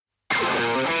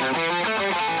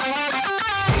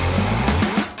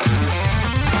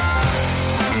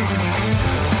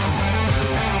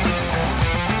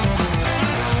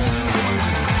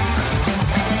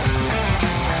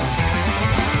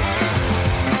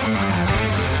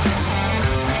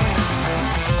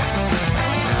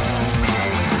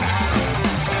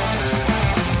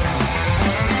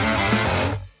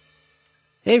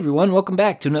Hey everyone, welcome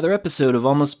back to another episode of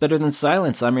Almost Better Than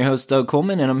Silence. I'm your host, Doug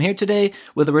Coleman, and I'm here today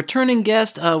with a returning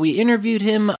guest. We interviewed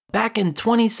him back in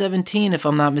 2017, if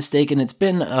I'm not mistaken. It's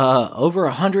been over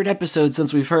 100 episodes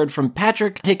since we've heard from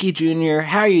Patrick Hickey Jr.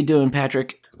 How are you doing,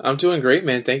 Patrick? I'm doing great,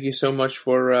 man. Thank you so much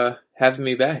for having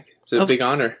me back. It's a big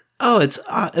honor. Oh, it's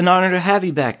an honor to have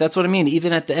you back. That's what I mean.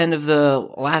 Even at the end of the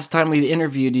last time we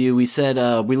interviewed you, we said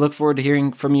we look forward to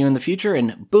hearing from you in the future,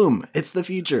 and boom, it's the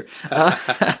future.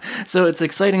 So it's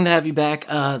exciting to have you back.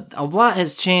 A lot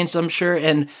has changed, I'm sure,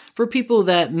 and for people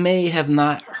that may have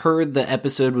not heard the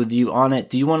episode with you on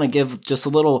it, do you want to give just a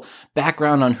little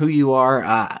background on who you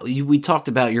are? We talked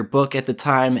about your book at the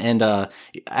time, and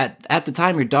at the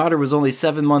time, your daughter was only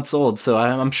 7 months old, so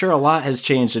I'm sure a lot has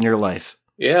changed in your life.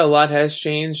 Yeah, a lot has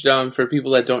changed. For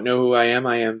people that don't know who I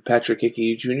am Patrick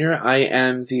Hickey Jr. I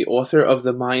am the author of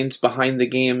the Minds Behind the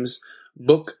Games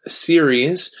book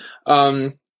series.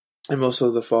 I'm also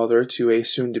the father to a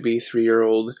soon-to-be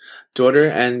 3-year-old daughter,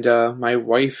 and my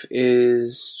wife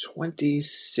is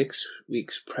 26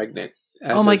 weeks pregnant.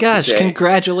 Oh my gosh, today.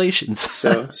 Congratulations.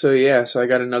 So I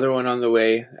got another one on the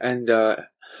way, and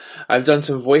I've done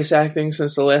some voice acting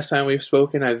since the last time we've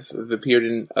spoken. I've appeared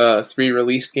in 3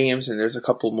 released games, and there's a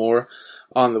couple more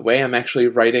on the way. I'm actually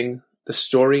writing the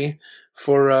story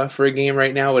for a game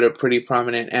right now with a pretty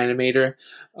prominent animator.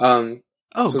 So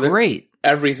great!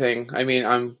 Everything. I mean,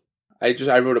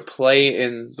 I wrote a play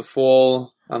in the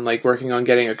fall. I'm working on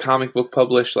getting a comic book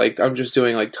published. I'm just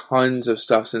doing tons of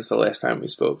stuff since the last time we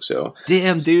spoke. So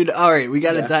damn, dude. All right, we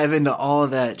got to dive into all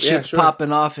of that. Shit's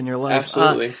popping off in your life.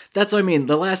 Absolutely. That's what I mean.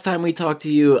 The last time we talked to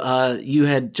you, you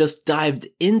had just dived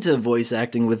into voice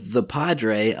acting with The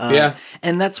Padre.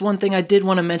 And that's one thing I did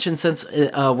want to mention since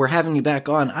we're having you back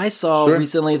on. I saw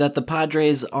recently that The Padre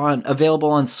is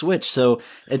available on Switch, so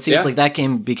it seems like that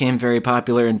game became very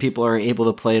popular and people are able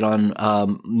to play it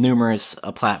on numerous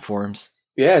platforms.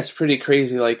 Yeah, it's pretty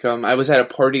crazy. I was at a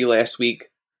party last week,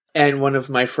 and one of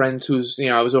my friends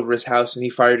I was over his house, and he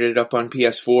fired it up on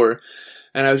PS4,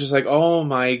 and I was just like, oh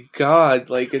my god,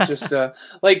 it's just, the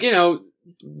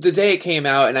day it came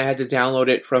out, and I had to download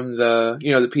it from the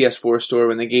PS4 store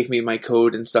when they gave me my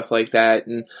code and stuff like that,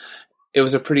 and it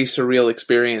was a pretty surreal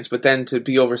experience, but then to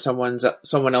be over someone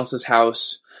else's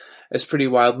house is pretty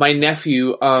wild. My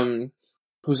nephew,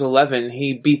 who's 11,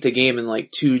 he beat the game in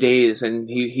 2 days, and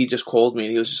he just called me,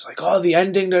 and he was just like, oh, the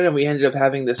ending, and we ended up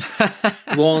having this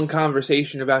long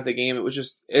conversation about the game.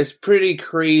 It's pretty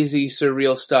crazy,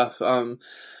 surreal stuff.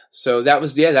 So that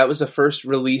was the first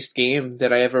released game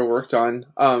that I ever worked on.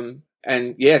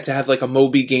 And to have a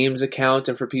Moby Games account,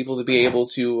 and for people to be able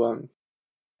to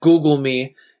Google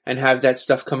me and have that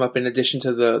stuff come up in addition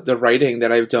to the writing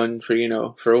that I've done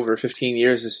for over 15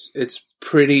 years, it's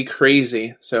pretty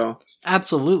crazy. So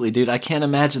absolutely, dude. I can't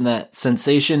imagine that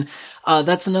sensation.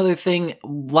 That's another thing.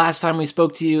 Last time we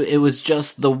spoke to you, it was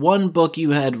just the one book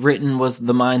you had written was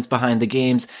The Minds Behind the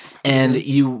Games, and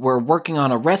you were working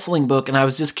on a wrestling book, and I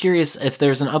was just curious if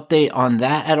there's an update on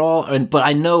that at all. But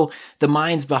I know The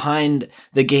Minds Behind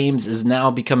the Games is now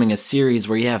becoming a series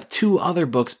where you have 2 other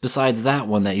books besides that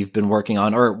one that you've been working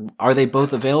on, or are they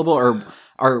both available, or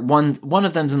are one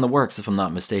of them's in the works, if I'm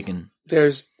not mistaken?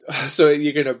 So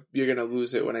you're gonna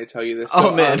lose it when I tell you this.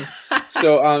 Oh man!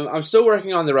 I'm still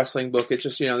working on the wrestling book. It's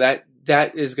just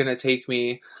that is gonna take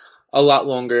me a lot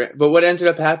longer. But what ended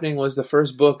up happening was the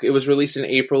first book. It was released in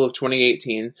April of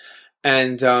 2018,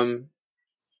 and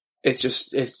it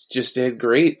just did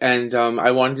great. And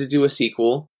I wanted to do a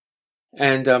sequel,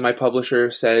 and my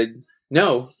publisher said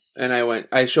no. And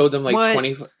I showed them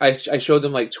I showed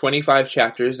them 25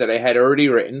 chapters that I had already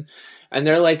written, and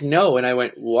they're like, no. And I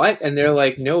went, what? And they're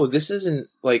like, no, this isn't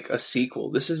a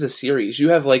sequel. This is a series.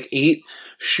 You have 8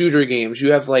 shooter games.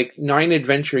 You have 9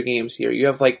 adventure games here. You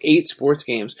have 8 sports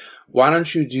games. Why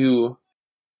don't you do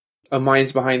a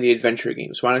Minds Behind the adventure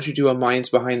games? Why don't you do a Minds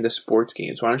Behind the sports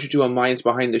games? Why don't you do a Minds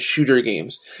Behind the shooter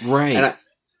games? Right.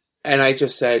 And I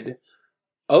just said,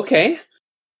 okay.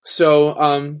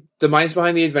 So, the Minds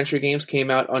Behind the Adventure Games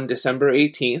came out on December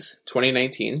 18th,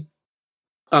 2019.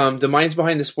 The Minds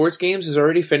Behind the Sports Games is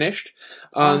already finished.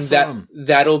 Awesome.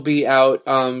 That'll be out,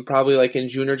 probably in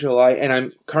June or July, and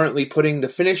I'm currently putting the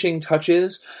finishing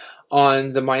touches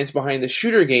on the Minds Behind the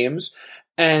Shooter Games,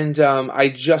 and, I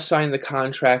just signed the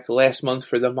contract last month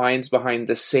for the Minds Behind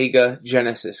the Sega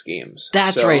Genesis games.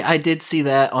 That's right. I did see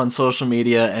that on social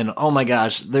media, and oh my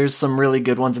gosh, there's some really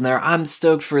good ones in there. I'm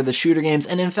stoked for the shooter games,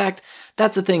 and in fact,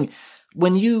 that's the thing.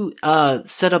 When you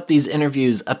set up these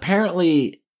interviews,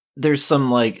 apparently there's some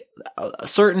like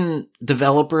certain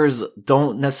developers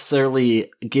don't necessarily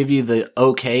give you the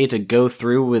okay to go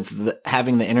through with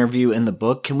having the interview in the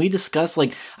book. Can we discuss,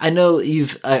 like, I know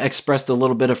you've expressed a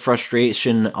little bit of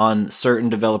frustration on certain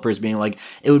developers being like,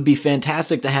 it would be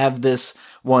fantastic to have this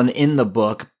one in the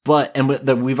book, but, and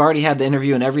we've already had the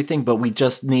interview and everything, but we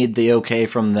just need the okay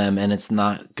from them and it's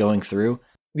not going through.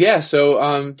 Yeah.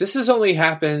 So, this has only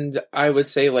happened, I would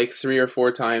say, like 3 or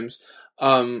 4 times,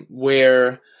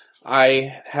 where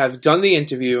I have done the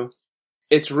interview,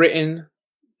 it's written,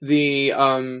 the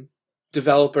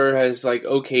developer has like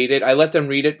okayed it. I let them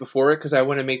read it before it because I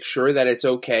want to make sure that it's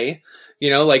okay,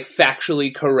 like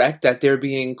factually correct, that they're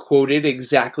being quoted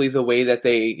exactly the way that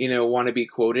they, want to be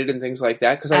quoted and things like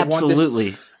that. Because I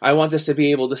want this to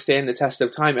be able to stand the test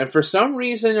of time. And for some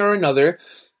reason or another,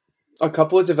 a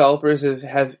couple of developers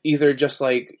have either just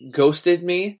like ghosted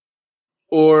me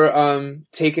or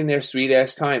taking their sweet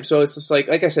ass time. So it's just like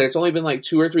I said, it's only been like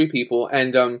 2 or 3 people,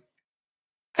 and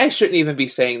I shouldn't even be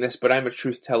saying this, but I'm a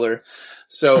truth teller.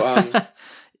 So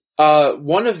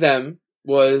one of them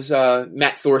was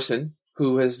Matt Thorson,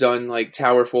 who has done like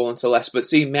Towerfall and Celeste. But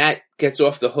see, Matt gets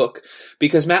off the hook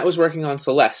because Matt was working on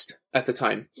Celeste at the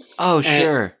time. Oh,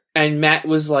 sure. And Matt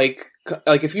was like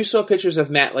if you saw pictures of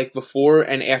Matt like before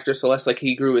and after Celeste, like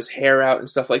he grew his hair out and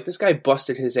stuff, like this guy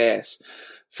busted his ass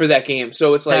for that game.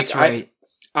 So it's like, that's right.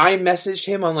 I messaged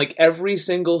him on like every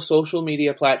single social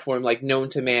media platform, like known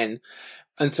to man,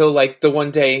 until like the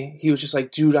one day he was just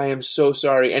like, dude, I am so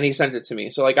sorry. And he sent it to me.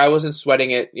 So like, I wasn't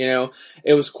sweating it,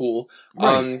 it was cool.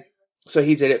 Right. So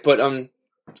he did it. But,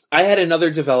 I had another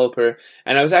developer,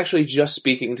 and I was actually just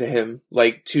speaking to him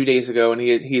like 2 days ago, and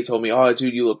he told me, oh,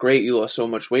 dude, you look great. You lost so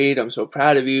much weight. I'm so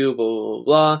proud of you, blah, blah,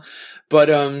 blah.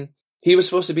 But, he was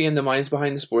supposed to be in the Minds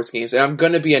Behind the Sports Games, and I'm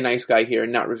going to be a nice guy here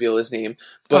and not reveal his name.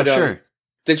 But sure.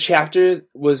 The chapter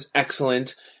was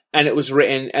excellent, and it was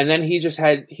written, and then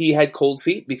he had cold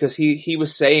feet because he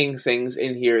was saying things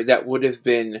in here that would have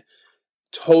been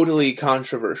totally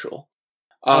controversial.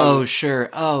 Oh, sure.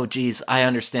 Oh, geez. I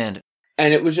understand.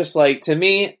 And it was just like, to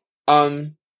me,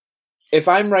 if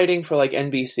I'm writing for like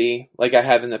NBC, like I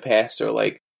have in the past, or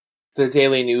like the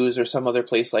Daily News or some other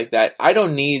place like that, I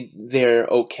don't need their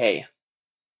okay.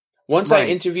 Once I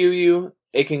interview you,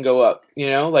 it can go up,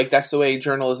 like that's the way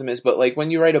journalism is. But like when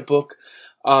you write a book,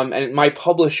 and my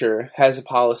publisher has a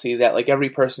policy that like every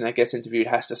person that gets interviewed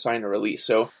has to sign a release.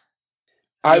 So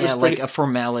I was like a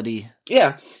formality.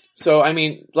 Yeah. So, I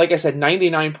mean, like I said,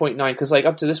 99.9, because like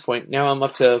up to this point, now I'm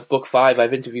up to book 5,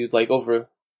 I've interviewed like over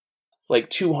like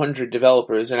 200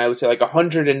 developers, and I would say like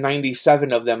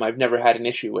 197 of them I've never had an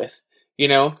issue with,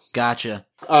 Gotcha.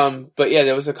 But yeah,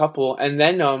 there was a couple, and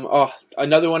then,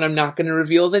 another one, I'm not going to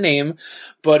reveal the name,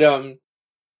 but,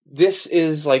 this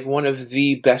is like one of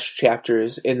the best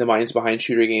chapters in the Minds Behind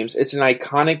shooter games. It's an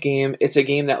iconic game. It's a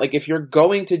game that like, if you're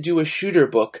going to do a shooter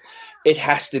book, it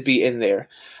has to be in there.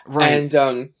 Right.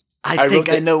 And, I think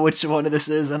I know which one of this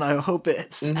is, and I hope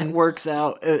it works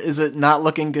out. Is it not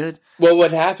looking good? Well,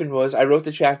 what happened was I wrote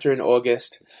the chapter in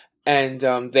August, and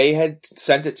they had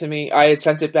sent it to me. I had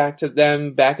sent it back to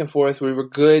them, back and forth. We were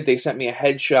good. They sent me a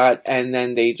headshot, and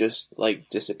then they just like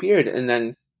disappeared. And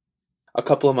then a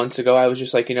couple of months ago, I was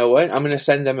just like, you know what? I'm going to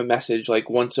send them a message like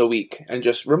once a week and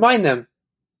just remind them.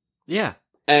 Yeah.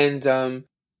 And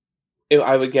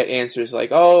I would get answers like,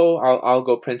 oh, I'll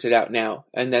go print it out now.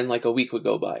 And then like a week would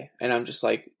go by. And I'm just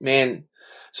like, man.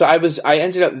 So I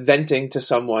ended up venting to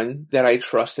someone that I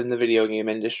trust in the video game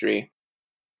industry.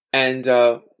 And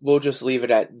we'll just leave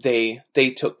it at they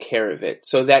took care of it.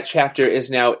 So that chapter is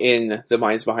now in the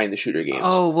Minds Behind the Shooter Games.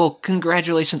 Oh, well,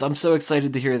 congratulations. I'm so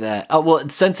excited to hear that. Well,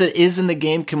 since it is in the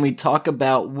game, can we talk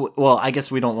about, well, I guess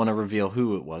we don't want to reveal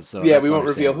who it was. So yeah, we won't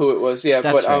reveal who it was. Yeah,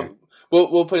 that's but fair.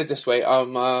 We'll put it this way.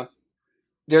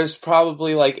 There's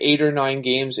probably like 8 or 9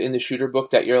 games in the shooter book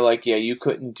that you're like, yeah, you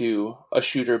couldn't do a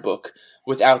shooter book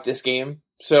without this game.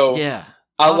 So yeah,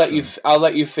 I'll let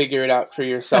you figure it out for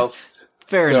yourself.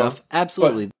 Fair enough.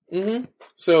 Absolutely.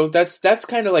 So that's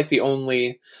kind of like the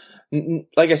only,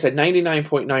 like I said,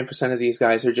 99.9% of these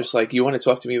guys are just like, you want to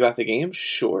talk to me about the game?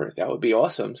 Sure, that would be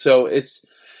awesome. So it's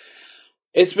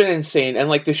been insane. And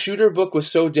like the shooter book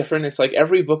was so different. It's like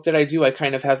every book that I do, I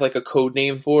kind of have like a code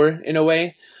name for in a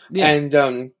way. Yeah.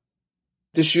 And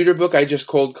the shooter book I just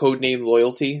called Codename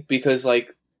Loyalty because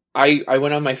like I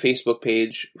went on my Facebook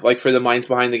page, like for the Minds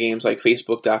Behind the Games, like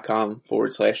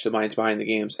facebook.com/the Minds Behind the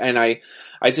Games. And I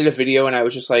did a video and I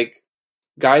was just like,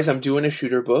 guys, I'm doing a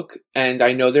shooter book and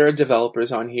I know there are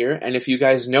developers on here. And if you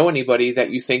guys know anybody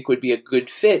that you think would be a good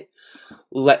fit,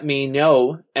 let me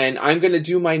know. And I'm going to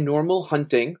do my normal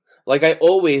hunting like I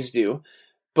always do.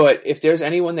 But if there's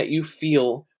anyone that you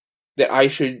feel that I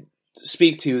should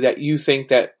speak to that you think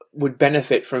that would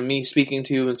benefit from me speaking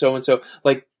to, and so,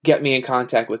 like, get me in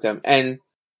contact with them. And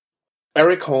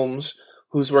Eric Holmes,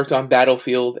 who's worked on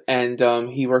Battlefield, and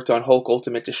he worked on Hulk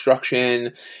Ultimate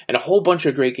Destruction and a whole bunch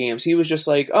of great games. He was just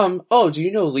like, oh, do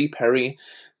you know Lee Perry?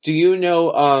 Do you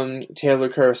know Taylor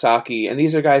Kurosaki? And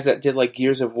these are guys that did like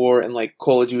Gears of War and like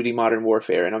Call of Duty Modern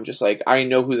Warfare. And I'm just like, I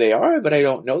know who they are, but I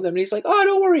don't know them. And he's like, oh,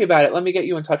 don't worry about it. Let me get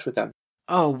you in touch with them.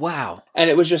 Oh, wow. And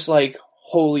it was just like,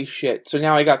 holy shit. So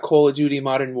now I got Call of Duty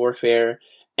Modern Warfare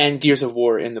and Gears of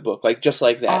War in the book, like just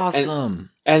like that.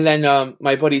 Awesome. And then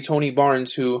my buddy Tony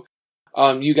Barnes, who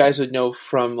you guys would know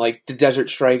from like the Desert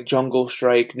Strike, Jungle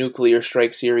Strike, Nuclear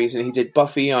Strike series, and he did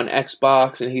Buffy on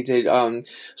Xbox, and he did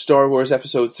Star Wars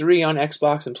Episode 3 on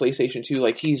Xbox and PlayStation 2.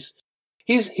 Like he's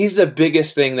the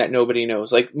biggest thing that nobody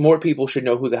knows. Like more people should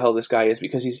know who the hell this guy is,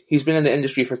 because he's been in the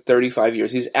industry for 35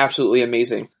 years. He's absolutely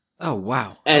amazing. Oh,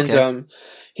 wow. And okay.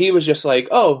 He was just like,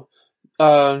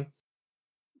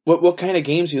 what kind of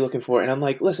games are you looking for? And I'm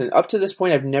like, listen, up to this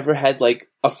point, I've never had like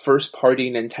a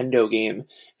first-party Nintendo game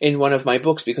in one of my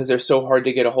books because they're so hard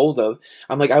to get a hold of.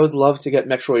 I'm like, I would love to get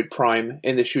Metroid Prime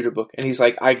in the shooter book. And he's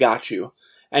like, I got you.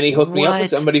 And he hooked me up with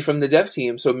somebody from the dev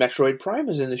team. So Metroid Prime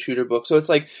is in the shooter book. So it's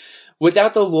like,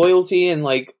 without the loyalty and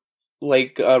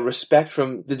respect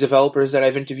from the developers that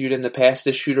I've interviewed in the past,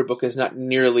 this shooter book is not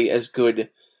nearly as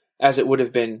good as it would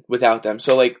have been without them.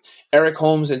 So like Eric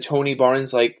Holmes and Tony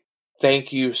Barnes, like,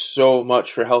 thank you so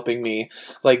much for helping me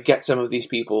like get some of these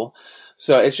people.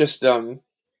 So it's just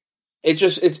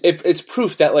it's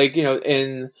proof that, like, you know,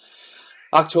 in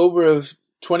October of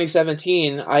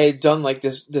 2017 I had done like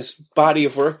this body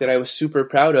of work that I was super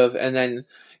proud of, and then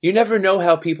you never know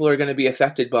how people are going to be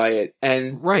affected by it,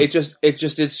 and right. it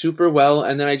just did super well,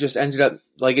 and then I just ended up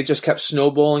like it just kept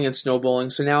snowballing and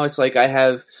snowballing. So now it's like I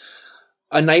have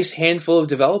a nice handful of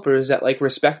developers that like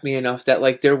respect me enough that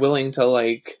like they're willing to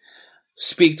like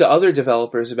speak to other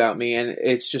developers about me, and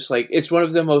it's just like it's one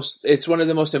of the most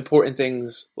important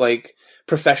things like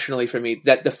professionally for me,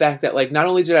 that the fact that like not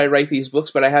only did I write these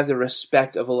books, but I have the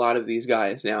respect of a lot of these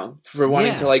guys now for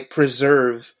wanting to like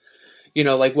preserve, you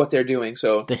know, like what they're doing.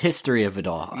 So the history of it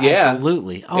all. Yeah.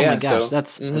 Absolutely. Oh my gosh,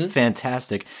 that's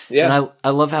fantastic. Yeah. And I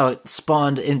love how it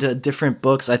spawned into different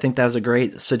books. I think that was a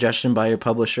great suggestion by your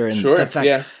publisher. And sure. the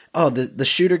fact, the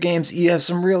shooter games, you have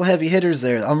some real heavy hitters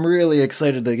there. I'm really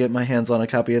excited to get my hands on a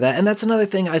copy of that. And that's another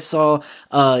thing I saw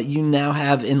you now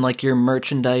have in like your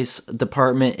merchandise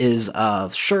department is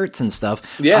shirts and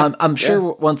stuff. Yeah. I'm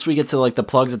sure once we get to like the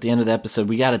plugs at the end of the episode,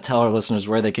 we got to tell our listeners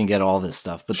where they can get all this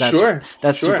stuff. But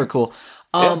that's super cool.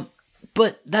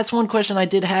 But that's one question I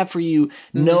did have for you,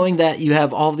 knowing that you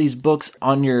have all these books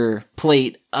on your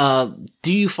plate.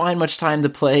 Do you find much time to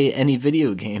play any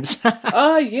video games?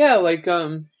 Yeah, like,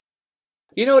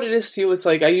 you know what it is too? It's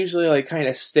like, I usually like kind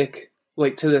of stick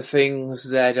like to the things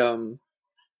that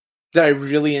I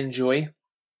really enjoy.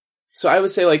 So I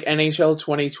would say like NHL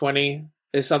 2020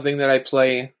 is something that I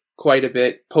play quite a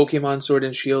bit. Pokemon Sword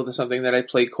and Shield is something that I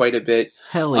play quite a bit.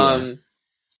 Hell yeah.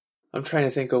 I'm trying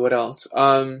to think of what else.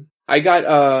 I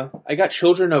got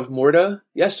Children of Morta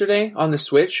yesterday on the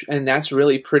Switch, and that's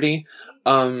really pretty.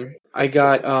 I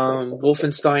got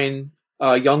Wolfenstein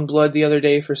Youngblood the other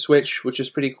day for Switch, which is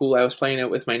pretty cool. I was playing it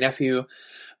with my nephew.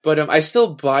 But I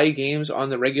still buy games on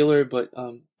the regular, but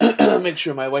make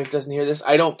sure my wife doesn't hear this.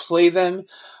 I don't play them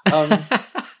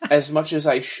as much as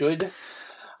I should.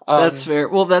 That's fair.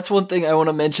 Well, that's one thing I want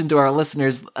to mention to our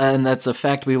listeners, and that's a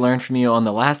fact we learned from you on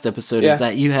the last episode, is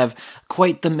that you have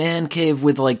quite the man cave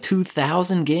with like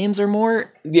 2,000 games or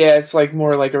more. Yeah, it's like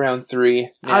more like around 3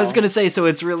 now. I was going to say, so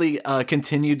it's really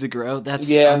continued to grow. That's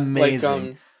amazing.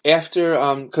 Like, after,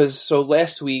 so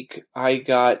last week I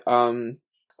got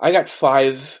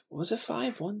 5, was it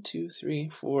 5? 1, 2, 3,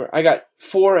 4. I got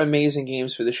 4 amazing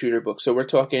games for the shooter book. So we're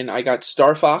talking, I got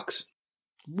Star Fox.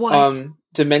 What?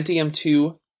 Dementium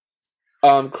 2.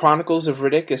 Chronicles of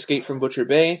Riddick, Escape from Butcher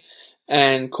Bay,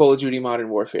 and Call of Duty Modern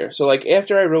Warfare. So, like,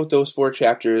 after I wrote those 4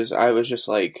 chapters, I was just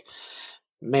like,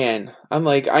 man, I'm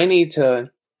like, I need to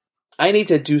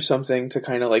do something to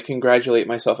kind of, like, congratulate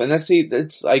myself. And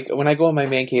it's like, when I go in my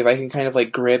man cave, I can kind of,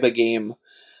 like, grab a game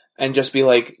and just be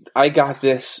like, I got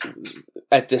this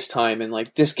at this time, and,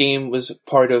 like, this game was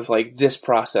part of, like, this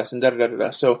process, and da-da-da-da-da.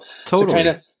 So,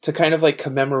 totally. To kind of like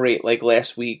commemorate like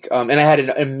last week, and I had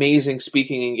an amazing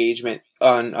speaking engagement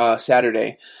on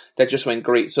Saturday that just went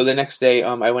great. So the next day,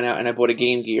 I went out and I bought a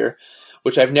Game Gear,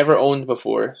 which I've never owned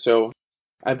before. So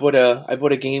I bought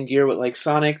a Game Gear with like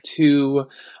Sonic 2,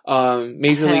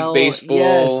 Major League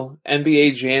Baseball,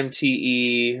 NBA Jam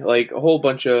TE, like a whole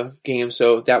bunch of games.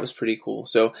 So that was pretty cool.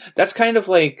 So that's kind of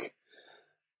like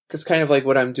that's kind of like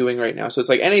what I'm doing right now. So it's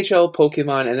like NHL,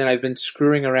 Pokemon, and then I've been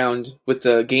screwing around with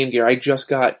the Game Gear. I just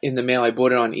got in the mail. I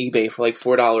bought it on eBay for like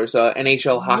 $4.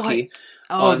 NHL hockey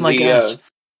on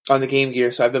the Game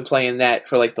Gear. So I've been playing that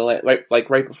for like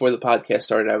right before the podcast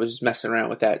started. I was just messing around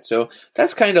with that. So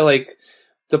that's kind of like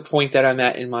the point that I'm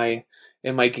at in my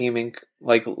gaming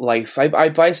like life. I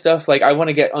buy stuff like I want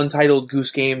to get Untitled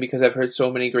Goose Game because I've heard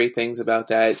so many great things about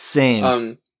that.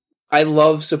 Same. I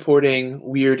love supporting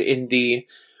weird indie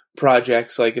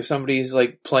projects. Like if somebody's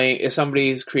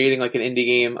creating like an indie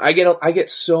game, I get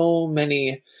so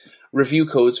many review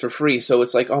codes for free. So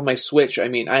it's like on my Switch, I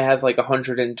mean, I have like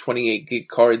 128 gig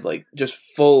card, like just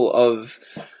full of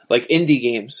like indie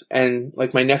games. And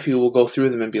like my nephew will go through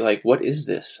them and be like, what is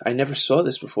this? I never saw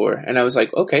this before. And I was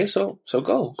like, okay, so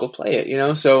go play it, you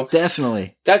know? So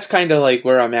definitely. That's kind of like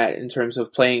where I'm at in terms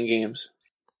of playing games.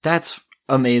 That's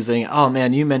amazing. Oh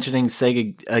man, you mentioning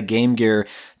Sega Game Gear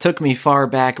took me far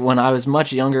back when I was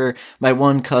much younger. My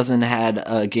one cousin had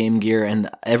a Game Gear, and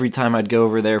every time I'd go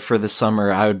over there for the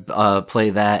summer, I would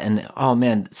play that. And oh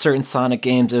man, certain Sonic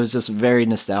games, it was just very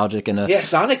nostalgic. And yeah,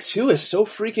 Sonic 2 is so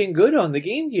freaking good on the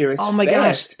Game Gear. It's oh my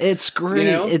fast. gosh, it's great.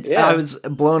 You know? I was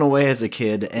blown away as a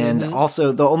kid. And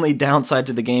also, the only downside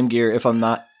to the Game Gear, if I'm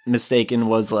not mistaken,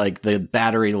 was like the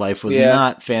battery life was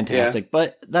not fantastic.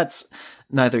 But that's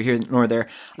neither here nor there.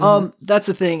 That's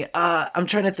the thing. I'm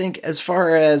trying to think as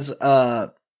far as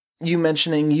you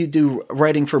mentioning you do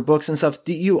writing for books and stuff.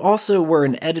 You also were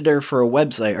an editor for a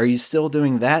website. Are you still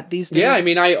doing that these days? Yeah, I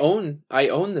mean, I own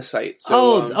the site.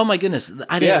 So, oh my goodness.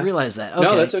 I didn't realize that. Okay.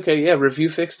 No, that's okay. Yeah,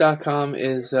 reviewfix.com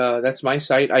is that's my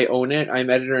site. I own it. I'm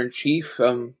editor-in-chief.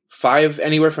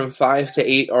 Anywhere from 5 to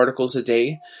 8 articles a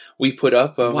day we put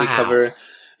up. Wow. We cover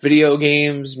video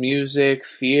games, music,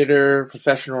 theater,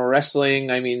 professional wrestling.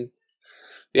 I mean,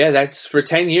 yeah, that's for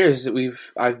 10 years that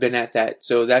I've been at that.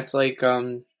 So that's like,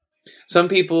 some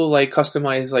people like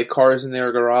customize like cars in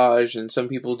their garage, and some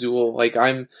people do like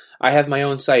I have my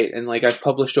own site, and like I've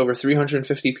published over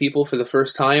 350 people for the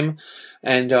first time,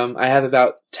 and I have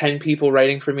about 10 people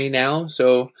writing for me now.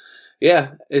 So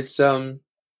yeah, it's one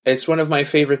of my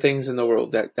favorite things in the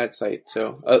world, that site.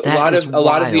 So a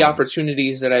lot of the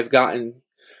opportunities that I've gotten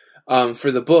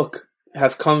for the book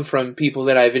have come from people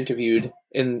that I've interviewed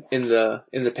in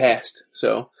the past.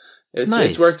 So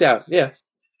it's worked out. Yeah.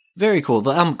 Very cool.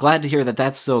 I'm glad to hear that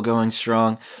that's still going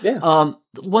strong. Yeah.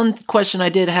 One question I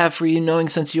did have for you, knowing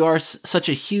since you are such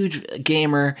a huge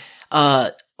gamer,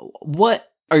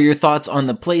 what are your thoughts on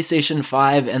the PlayStation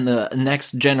 5 and the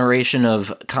next generation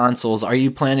of consoles? Are you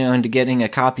planning on getting a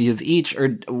copy of each,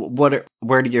 or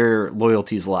where do your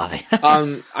loyalties lie?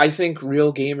 I think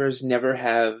real gamers never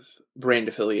have brand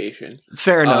affiliation.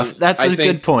 Fair enough. That's a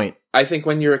good point. I think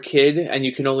when you're a kid and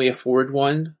you can only afford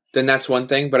one, then that's one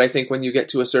thing. But I think when you get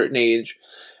to a certain age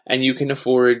and you can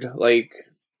afford like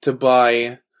to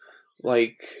buy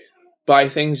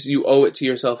things, you owe it to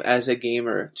yourself as a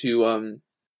gamer to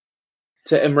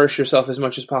immerse yourself as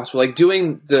much as possible. Like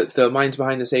doing the minds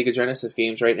behind the Sega Genesis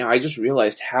games right now, I just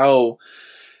realized how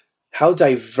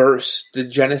diverse the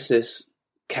Genesis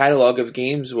catalog of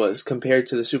games was compared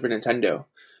to the Super Nintendo.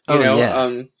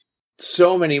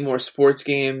 So many more sports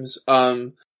games,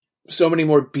 so many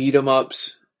more beat 'em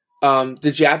ups.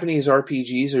 The Japanese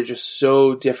RPGs are just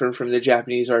so different from the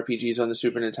Japanese RPGs on the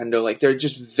Super Nintendo. Like they're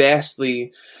just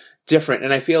vastly different,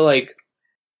 and I feel like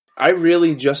I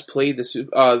really just played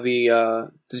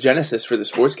the Genesis for the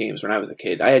sports games when I was a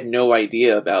kid. I had no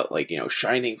idea about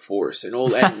Shining Force and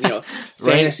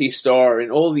Phantasy Star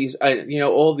and all these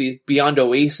Beyond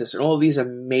Oasis and all these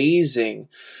amazing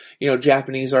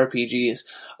Japanese RPGs.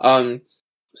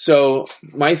 So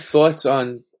my thoughts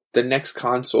on the next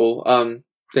console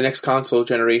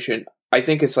generation, I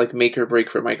think it's like make or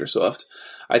break for Microsoft.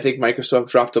 I think Microsoft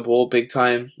dropped the ball big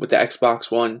time with the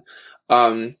Xbox One.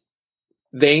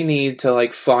 They need to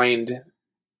find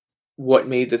what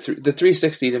made the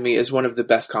 360 to me is one of the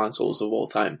best consoles of all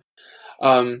time.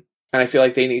 And I feel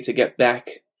like they need to get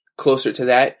back closer to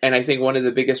that. And I think one of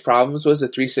the biggest problems was the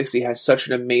 360 has such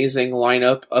an amazing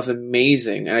lineup of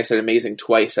and I said amazing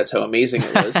twice, that's how amazing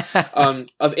it was,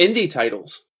 of indie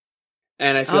titles.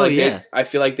 And I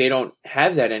feel like they don't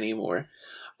have that anymore.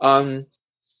 So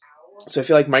I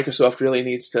feel like Microsoft really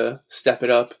needs to step it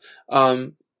up.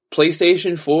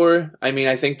 PlayStation 4, I mean,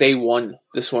 I think they won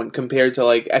this one compared to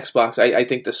Xbox. I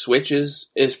think the Switch is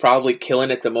probably killing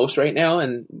it the most right now,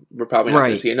 and we're probably not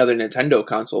going to see another Nintendo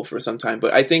console for some time.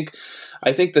 But I think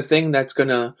the thing that's going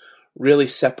to really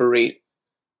separate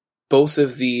both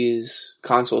of these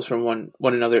consoles from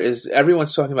one another is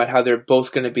everyone's talking about how they're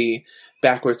both going to be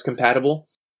backwards compatible.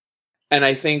 And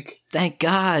I think... Thank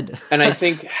God. And I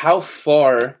think how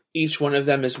far each one of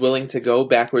them is willing to go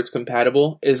backwards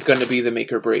compatible is going to be the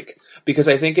make or break. Because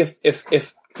I think if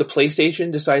the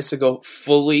PlayStation decides to go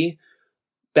fully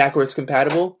backwards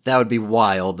compatible, that would be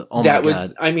wild. Oh my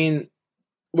God. I mean,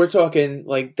 we're talking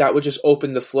like that would just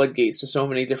open the floodgates to so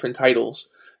many different titles,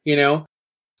 you know?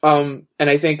 And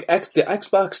I think the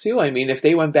Xbox too, I mean, if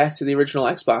they went back to the original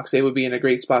Xbox, they would be in a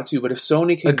great spot too. But if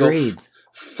Sony can go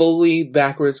fully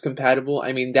backwards compatible,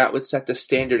 I mean, that would set the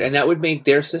standard, and that would make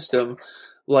their system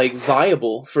like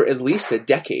viable for at least a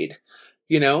decade,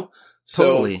 you know?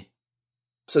 Totally.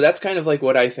 So that's kind of like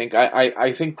what I think.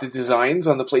 I think the designs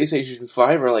on the PlayStation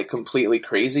 5 are like completely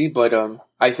crazy, but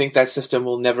I think that system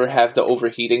will never have the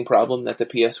overheating problem that the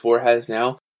PS4 has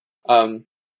now.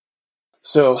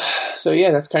 So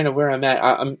yeah, that's kind of where I'm at.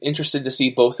 I'm interested to see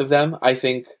both of them. I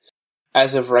think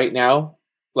as of right now,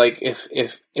 like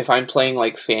if I'm playing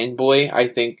like fanboy, I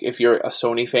think if you're a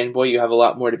Sony fanboy, you have a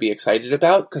lot more to be excited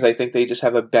about, because I think they just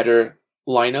have a better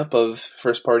lineup of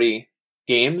first party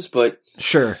games. But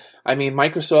sure. I mean,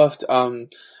 Microsoft,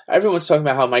 everyone's talking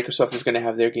about how Microsoft is going to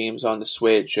have their games on the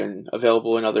Switch and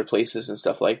available in other places and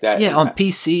stuff like that. Yeah, on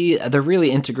PC, they're really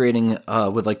integrating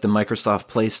with like the Microsoft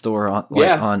Play Store.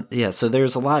 So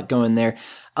there's a lot going there.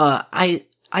 I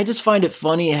just find it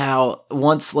funny how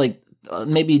once like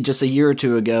maybe just a year or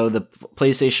two ago, the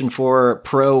PlayStation 4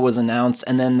 Pro was announced,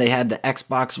 and then they had the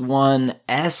Xbox One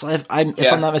S, if I'm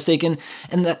not mistaken.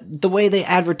 And the way they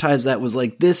advertised that was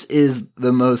like, this is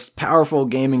the most powerful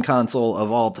gaming console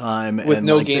of all time. With and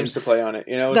no like, games to play on it,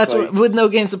 you know? That's like, with no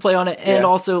games to play on it. And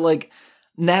also, like,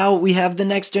 now we have the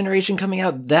next generation coming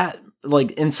out that,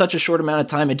 like, in such a short amount of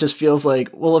time, it just feels like,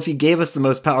 well, if you gave us the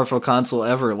most powerful console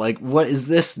ever, like, what is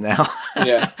this now?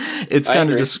 Yeah. It's kind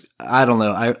of just, I don't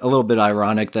know, a little bit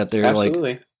ironic that they're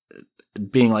like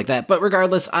being like that. But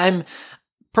regardless, I'm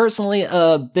personally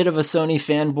a bit of a Sony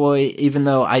fanboy, even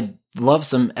though I love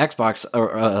some Xbox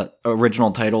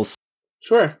original titles.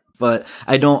 Sure. But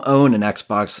I don't own an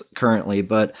Xbox currently,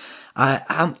 but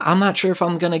I'm not sure if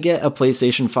I'm going to get a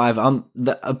PlayStation 5.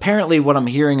 Apparently what I'm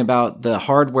hearing about the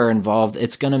hardware involved,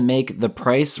 it's going to make the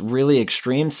price really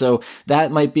extreme. So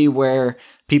that might be where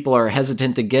people are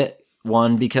hesitant to get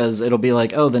one, because it'll be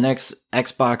like, oh, the next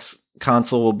Xbox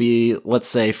console will be, let's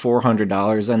say,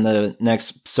 $400, and the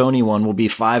next Sony one will be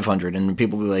 $500, and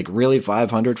people will be like, really,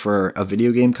 $500 for a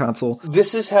video game console?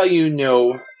 This is how you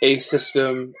know a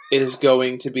system is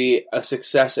going to be a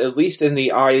success, at least in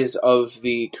the eyes of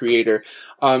the creator.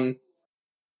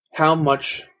 How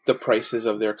much the prices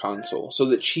of their console. So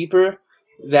the cheaper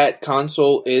that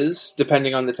console is,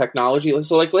 depending on the technology.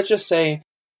 So like, let's just say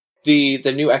the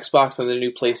new Xbox and the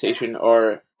new PlayStation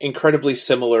are incredibly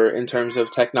similar in terms of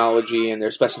technology and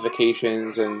their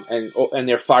specifications and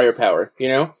their firepower, you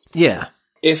know? Yeah.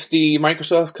 If the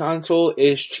Microsoft console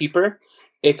is cheaper,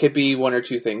 it could be one or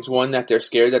two things. One, that they're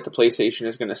scared that the PlayStation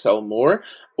is going to sell more,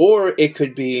 or it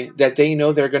could be that they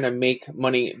know they're going to make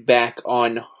money back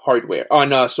on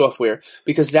software,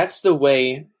 because that's the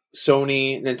way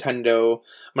Sony, Nintendo,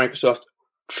 Microsoft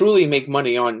truly make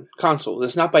money on consoles.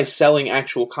 It's not by selling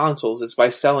actual consoles, it's by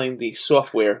selling the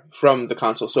software from the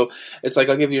console. So it's like,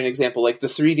 I'll give you an example, like the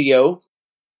 3DO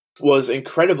was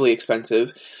incredibly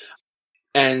expensive,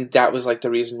 and that was like the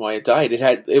reason why it died.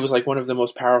 It was like one of the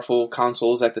most powerful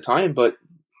consoles at the time, but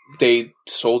they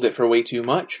sold it for way too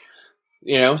much,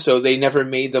 you know, so they never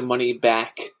made the money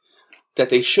back that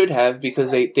they should have,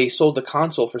 because they sold the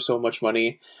console for so much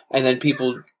money, and then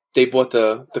they bought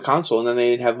the console, and then they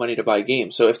didn't have money to buy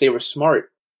games. So if they were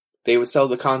smart, they would sell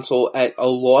the console at a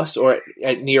loss or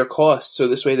at near cost, so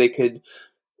this way they could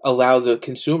allow the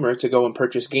consumer to go and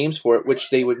purchase games for it, which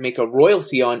they would make a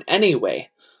royalty on anyway,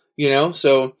 you know?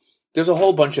 So there's a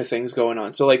whole bunch of things going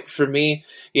on. So like for me,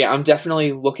 yeah, I'm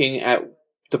definitely looking at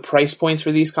the price points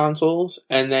for these consoles,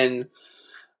 and then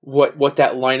what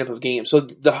that lineup of games. So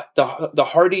the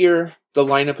hardier the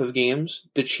lineup of games,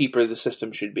 the cheaper the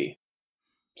system should be.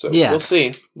 So yeah.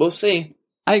 We'll see.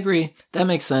 I agree. That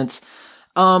makes sense.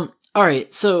 All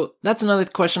right. So that's another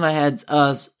question I had.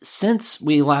 Since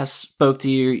we last spoke to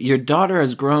you, your daughter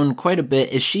has grown quite a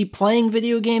bit. Is she playing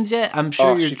video games yet? I'm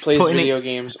sure she plays video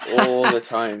games all the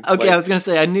time. Okay, I was going to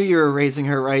say, I knew you were raising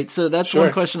her right. So that's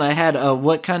one question I had.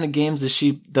 What kind of games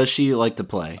does she like to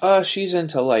play? She's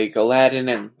into like Aladdin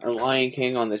and Lion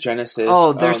King on the Genesis.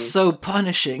 Oh, they're so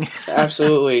punishing.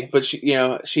 Absolutely. But she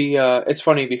it's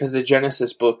funny because the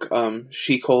Genesis book,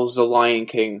 she calls the Lion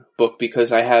King book,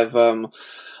 because I have,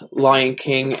 Lion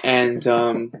King and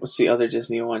what's the other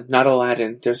Disney one? Not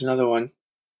Aladdin. There's another one.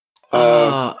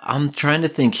 I'm trying to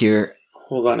think here.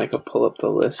 Hold on, I could pull up the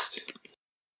list.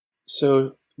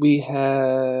 So we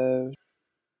have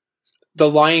The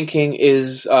Lion King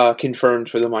is confirmed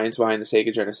for the Minds Behind the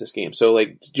Sega Genesis game. So,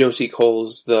 like, Josie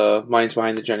Cole's The Minds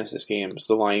Behind the Genesis games,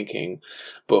 the Lion King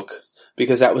book,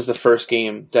 because that was the first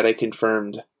game that I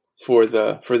confirmed for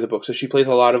the book. So she plays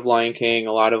a lot of Lion King,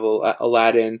 a lot of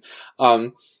Aladdin.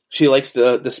 She likes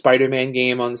the Spider-Man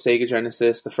game on the Sega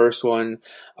Genesis, the first one.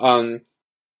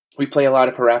 We play a lot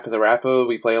of Parappa the Rapper.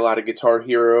 We play a lot of Guitar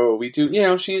Hero. We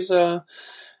do,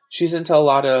 she's into a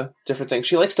lot of different things.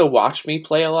 She likes to watch me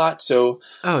play a lot. So,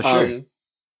 sure.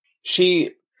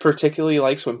 She particularly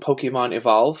likes when Pokemon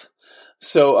evolve.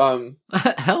 So,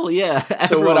 hell yeah.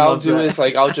 So what I'll do is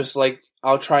like,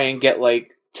 I'll try and get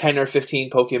like 10 or 15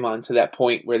 Pokemon to that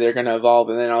point where they're going to evolve.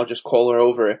 And then I'll just call her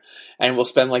over and we'll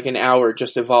spend like an hour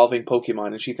just evolving Pokemon.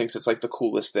 And she thinks it's like the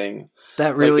coolest thing.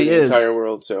 That really in the is. entire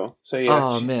world. So yeah.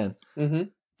 Oh man. Mm-hmm.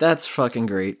 That's fucking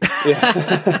great.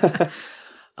 Yeah.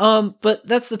 But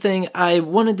that's the thing. I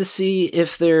wanted to see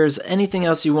if there's anything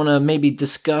else you want to maybe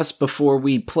discuss before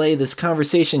we play this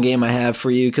conversation game I have for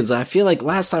you, because I feel like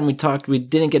last time we talked, we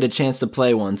didn't get a chance to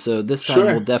play one, so this time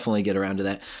we'll definitely get around to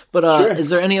that. But is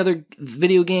there any other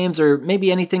video games or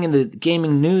maybe anything in the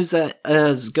gaming news that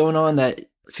is going on that you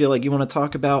feel like you want to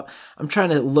talk about? I'm trying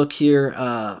to look here.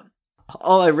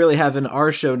 All I really have in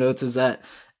our show notes is that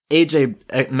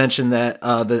AJ mentioned that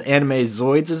the anime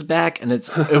Zoids is back, and it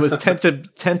was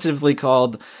tentatively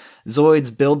called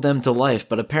Zoids Build Them to Life,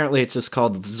 but apparently it's just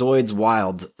called Zoids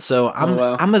Wild. So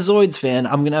I'm a Zoids fan.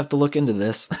 I'm gonna have to look into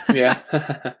this. Yeah.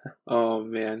 Oh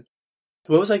man,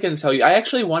 what was I going to tell you? I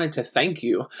actually wanted to thank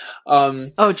you.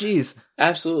 Oh geez,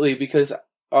 absolutely, because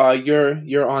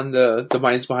you're on the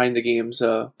Minds Behind the Games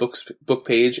book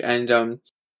page, and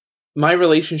my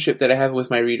relationship that I have with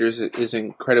my readers is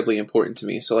incredibly important to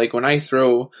me. So like when I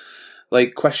throw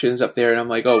like questions up there and I'm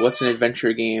like, oh, what's an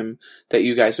adventure game that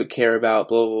you guys would care about,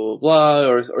 blah, blah, blah,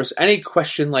 or any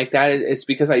question like that, it's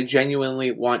because I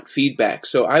genuinely want feedback.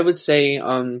 So I would say,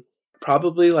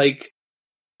 probably like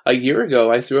a year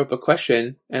ago, I threw up a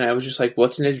question and I was just like,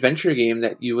 what's an adventure game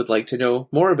that you would like to know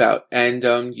more about? And,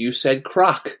 you said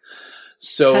Croc.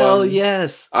 So, hell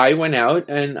yes. I went out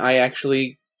and I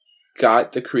actually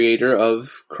got the creator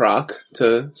of Croc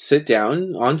to sit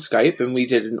down on Skype, and we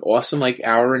did an awesome like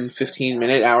hour and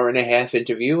 15-minute, hour and a half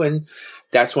interview, and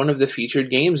that's one of the featured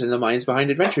games in the Minds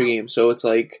Behind Adventure game. So it's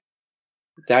like,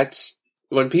 that's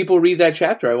when people read that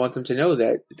chapter, I want them to know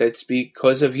that that's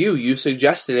because of you. You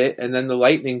suggested it, and then the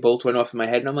lightning bolt went off in my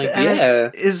head, and I'm like,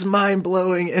 that is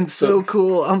mind-blowing and so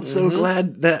cool. I'm so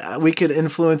glad that we could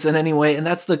influence in any way, and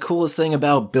that's the coolest thing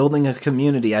about building a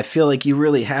community. I feel like you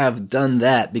really have done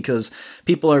that, because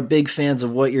people are big fans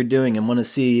of what you're doing and want to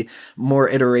see more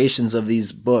iterations of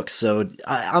these books. So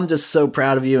I'm just so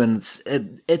proud of you, and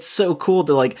it's so cool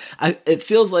to like, it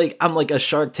feels like I'm like a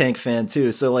Shark Tank fan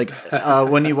too. So like,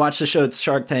 when you watch the show, it's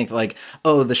Shark Tank, like,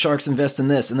 oh, the sharks invest in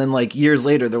this, and then like years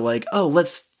later they're like, oh,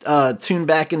 let's tune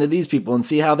back into these people and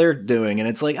see how they're doing, and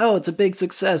it's like, oh, it's a big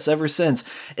success ever since.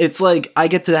 It's like I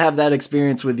get to have that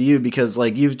experience with you, because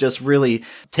like you've just really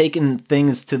taken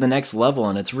things to the next level,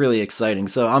 and it's really exciting.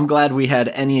 So I'm glad we had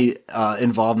any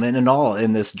involvement at all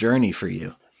in this journey for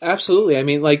you. Absolutely. I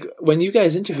mean, like, when you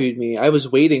guys interviewed me, I was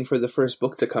waiting for the first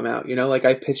book to come out. You know, like,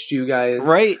 I pitched you guys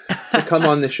to come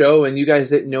on the show, and you guys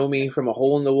didn't know me from a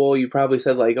hole in the wall. You probably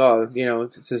said, like, oh, you know,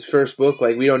 it's his first book.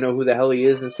 Like, we don't know who the hell he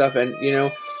is and stuff. And, you know,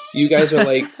 you guys are,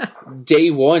 like, day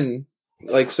one,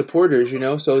 like, supporters, you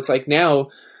know? So it's like now,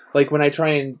 like, when I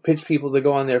try and pitch people to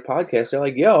go on their podcast, they're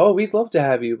like, yo, oh, we'd love to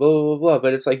have you, blah, blah, blah, blah.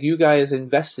 But it's like you guys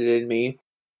invested in me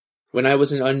when I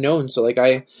was an unknown. So, like,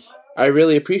 I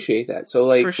really appreciate that. So,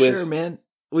 like, for sure, man.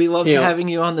 We love having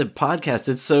you on the podcast.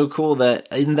 It's so cool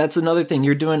and that's another thing.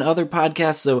 You're doing other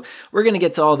podcasts, so we're going to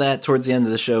get to all that towards the end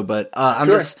of the show. But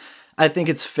I think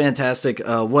it's fantastic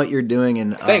what you're doing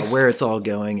and where it's all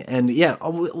going. And yeah,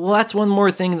 well, that's one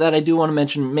more thing that I do want to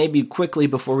mention, maybe quickly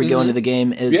before we go into the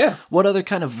game, is what other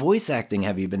kind of voice acting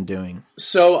have you been doing?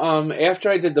 So, after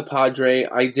I did the Padre,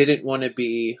 I didn't want to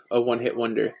be a one-hit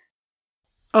wonder.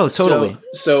 Oh, totally.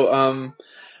 So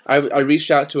I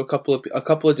reached out to a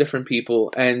couple of different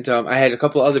people, and I had a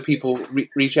couple of other people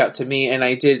reach out to me, and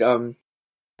I did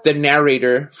the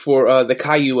narrator for the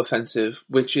Caillou Offensive,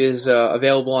 which is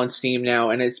available on Steam now,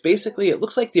 and it's basically, it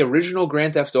looks like the original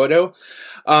Grand Theft Auto,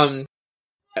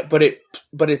 but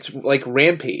it's like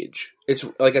Rampage. It's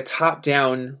like a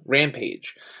top-down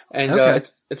Rampage, and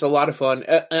it's a lot of fun.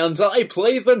 And I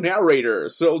play the narrator,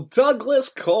 so Douglas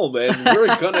Coleman,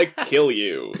 we're gonna kill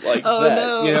you, like that,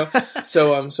 no. You know.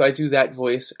 So I do that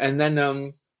voice, and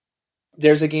then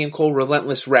there's a game called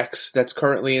Relentless Rex that's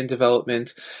currently in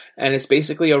development, and it's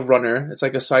basically a runner. It's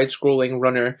like a side-scrolling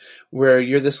runner where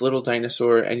you're this little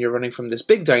dinosaur and you're running from this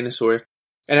big dinosaur,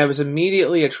 and I was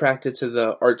immediately attracted to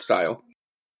the art style.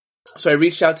 So I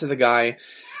reached out to the guy,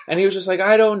 and he was just like,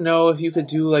 I don't know if you could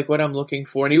do like what I'm looking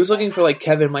for. And he was looking for like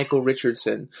Kevin Michael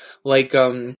Richardson, like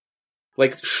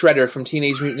Shredder from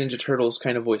Teenage Mutant Ninja Turtles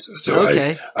kind of voices. So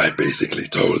okay. I basically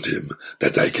told him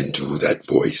that I can do that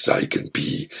voice. I can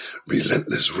be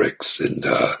Relentless Rex, and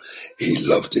he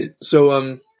loved it.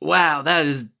 So wow, that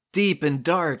is deep and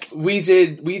dark. We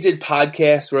did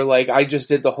podcasts where like I just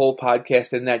did the whole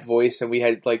podcast in that voice, and we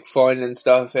had like fun and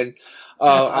stuff. And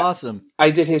that's awesome.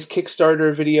 I did his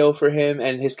Kickstarter video for him,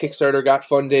 and his Kickstarter got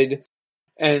funded,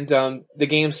 and the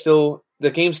game's still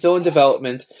in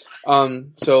development.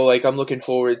 So like I'm looking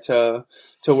forward to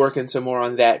working some more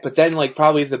on that. But then like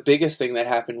probably the biggest thing that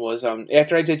happened was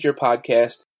after I did your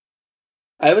podcast,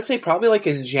 I would say probably like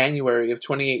in January of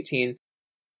 2018,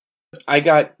 I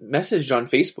got messaged on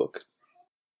Facebook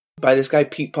by this guy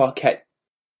Pete Paquette.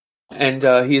 And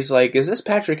he's like, is this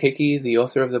Patrick Hickey, the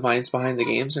author of the minds behind the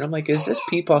games? And I'm like, is this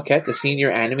Pete Paquette, the senior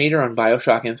animator on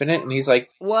BioShock Infinite? And he's like,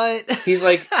 what? He's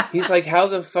like, how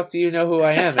the fuck do you know who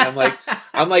I am? And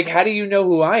I'm like, how do you know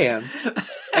who I am?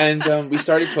 And we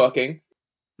started talking.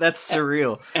 That's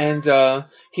surreal. And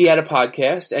he had a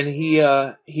podcast, and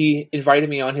he invited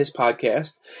me on his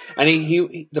podcast. And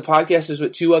he the podcast is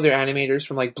with two other animators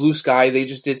from like Blue Sky. They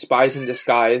just did Spies in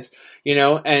Disguise, you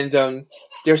know, and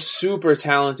they're super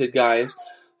talented guys.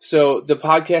 So the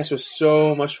podcast was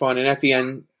so much fun. And at the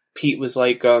end, Pete was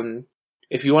like,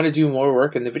 if you want to do more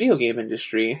work in the video game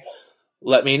industry,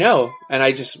 let me know. And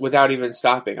I just, without even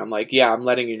stopping, I'm like, yeah, I'm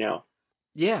letting you know.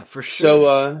 Yeah, for sure.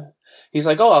 So he's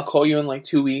like, oh, I'll call you in like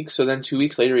 2 weeks. So then 2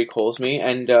 weeks later, he calls me,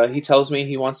 and he tells me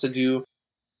he wants to do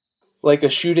like a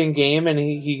shooting game, and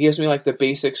he gives me like the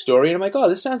basic story, and I'm like, oh,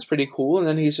 this sounds pretty cool. And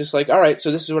then he's just like, all right, so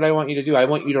this is what I want you to do. I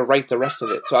want you to write the rest of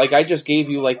it. So like I just gave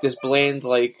you like this bland,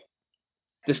 like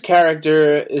this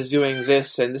character is doing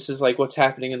this, and this is like what's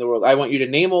happening in the world. I want you to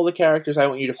name all the characters. I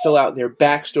want you to fill out their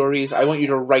backstories. I want you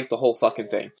to write the whole fucking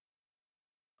thing.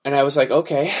 And I was like,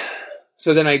 okay.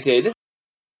 So then I did.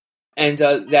 And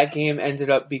that game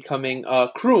ended up becoming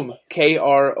Kroom,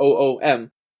 Kroom.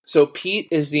 So Pete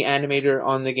is the animator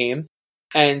on the game,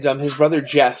 and his brother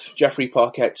Jeffrey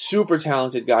Paquette, super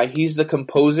talented guy. He's the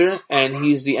composer, and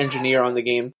he's the engineer on the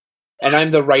game. And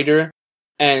I'm the writer,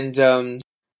 and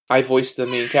I voiced the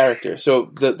main character.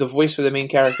 So the voice for the main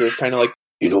character is kind of like,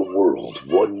 in a world,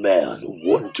 one man,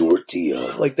 one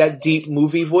tortilla. Like that deep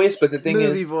movie voice, but the thing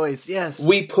is, movie voice, yes.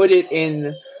 We put it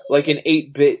in like an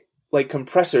 8-bit like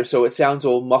compressor, so it sounds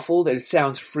all muffled, and it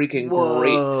sounds freaking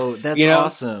great. Whoa, that's you know?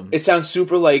 Awesome. It sounds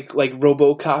super like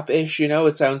RoboCop-ish, you know?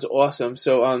 It sounds awesome.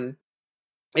 So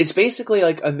it's basically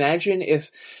like, imagine if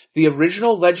the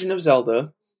original Legend of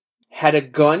Zelda had a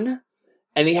gun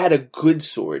and he had a good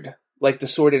sword, like the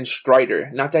sword in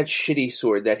Strider, not that shitty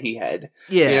sword that he had.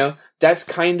 Yeah. You know? That's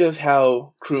kind of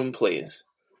how Kroom plays.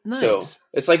 Nice. So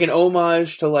it's like an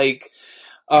homage to like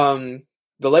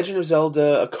The Legend of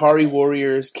Zelda, Akari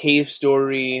Warriors, Cave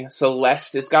Story,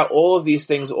 Celeste. It's got all of these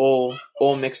things all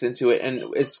mixed into it, and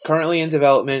it's currently in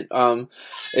development.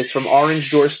 It's from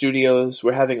Orange Door Studios.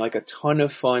 We're having like a ton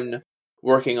of fun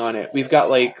working on it. We've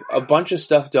got like a bunch of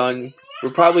stuff done.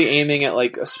 We're probably aiming at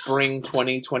like a spring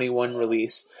 2021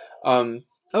 release.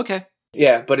 Okay.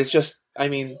 Yeah, but it's just, I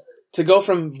mean, to go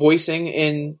from voicing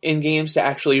in games to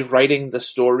actually writing the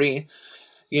story,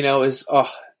 you know,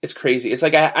 it's crazy. It's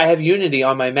like I have Unity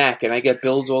on my Mac, and I get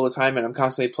builds all the time, and I'm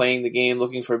constantly playing the game,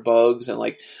 looking for bugs, and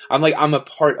I'm a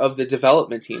part of the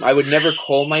development team. I would never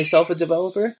call myself a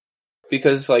developer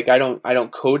because like I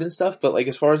don't code and stuff, but like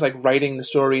as far as like writing the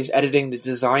stories, editing the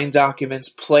design documents,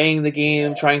 playing the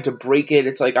game, trying to break it,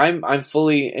 it's like I'm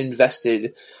fully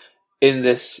invested in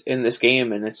this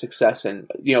game and its success. And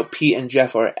you know, Pete and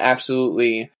Jeff are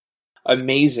absolutely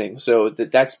amazing. So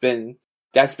that's been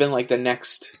like the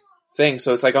next thing.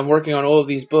 So it's like I'm working on all of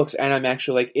these books, and I'm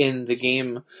actually like in the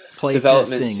game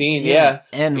development scene. Yeah.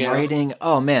 And writing. Know?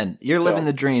 Oh man, you're living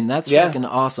the dream. That's fucking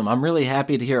awesome. I'm really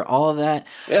happy to hear all of that.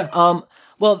 Yeah.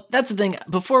 Well, that's the thing.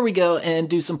 Before we go and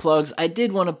do some plugs, I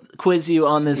did want to quiz you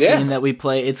on this game that we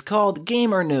play. It's called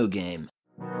Game or No Game.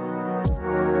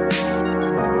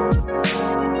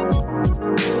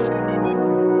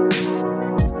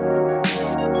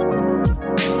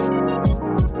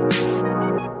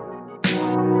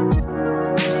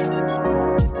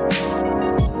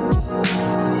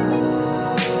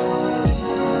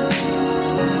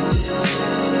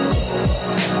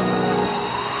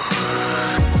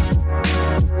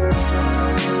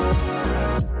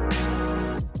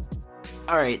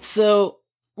 All right, so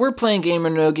we're playing Game or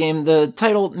No Game. The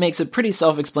title makes it pretty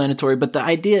self-explanatory, but the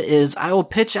idea is I will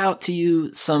pitch out to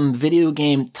you some video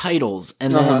game titles,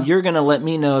 and then you're going to let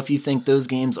me know if you think those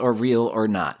games are real or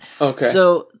not. Okay.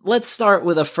 So let's start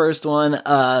with a first one.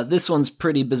 This one's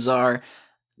pretty bizarre.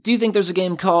 Do you think there's a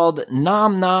game called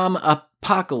Nom Nom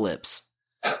Apocalypse?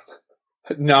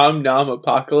 Nom Nom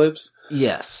Apocalypse?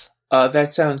 Yes.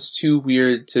 That sounds too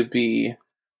weird to be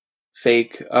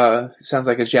fake. Sounds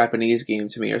like a Japanese game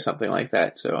to me or something like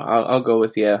that. So I'll go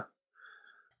with yeah.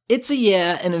 It's a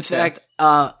yeah, and in fact,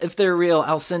 if they're real,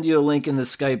 I'll send you a link in the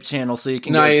Skype channel so you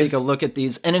can go take a look at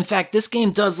these. And in fact, this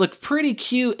game does look pretty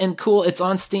cute and cool. It's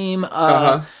on Steam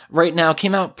right now.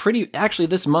 Came out actually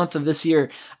this month of this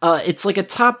year. It's like a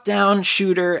top-down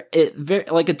shooter,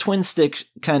 like a twin-stick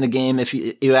kind of game, if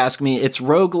you ask me. It's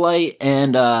roguelite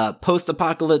and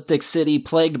post-apocalyptic city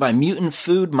plagued by mutant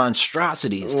food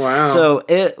monstrosities. Wow. So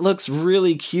it looks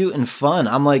really cute and fun.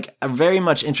 I'm very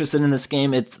much interested in this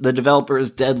game. The developer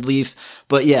is Dead Leaf.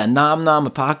 But yeah, Nom Nom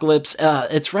Apocalypse.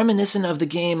 It's reminiscent of the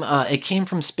game. It came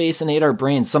from space and ate our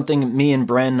brains. Something me and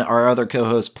Bren, our other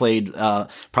co-host, played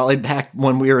probably back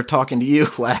when we were talking to you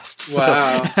last. So,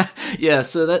 wow. Yeah,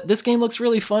 so this game looks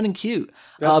really fun and cute.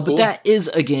 That's cool. But that is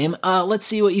a game. Let's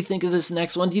see what you think of this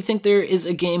next one. Do you think there is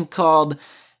a game called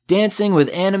Dancing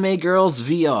with Anime Girls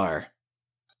VR?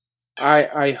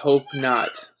 I hope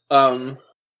not.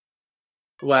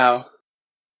 Wow.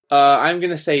 I'm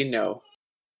gonna say no.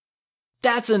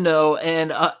 That's a no,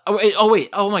 and wait,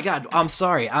 oh my god, I'm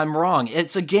sorry, I'm wrong.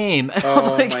 It's a game.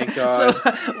 Oh my god.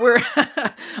 So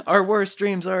our worst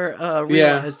dreams are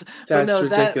realized. Yeah, that's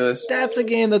ridiculous. That's a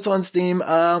game that's on Steam.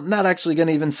 Not actually going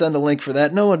to even send a link for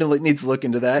that. No one needs to look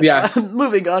into that. Yeah.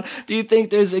 Moving on. Do you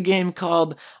think there's a game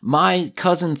called My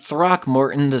Cousin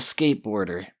Throckmorton the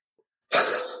Skateboarder?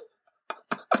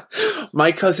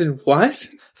 My cousin what?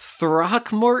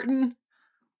 Throckmorton?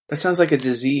 That sounds like a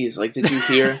disease. Like, did you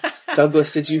hear,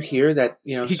 Douglas? Did you hear that?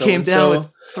 He came down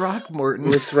with Throckmorton.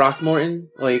 With Throckmorton,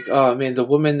 like, oh man, the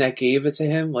woman that gave it to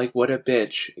him, like, what a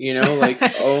bitch, like,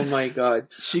 oh my god,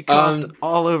 she coughed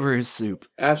all over his soup.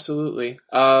 Absolutely.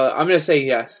 I'm gonna say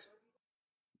yes.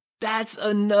 That's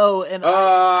a no, and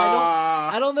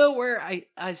I don't know where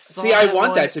I saw. See, I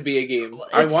want that to be a game.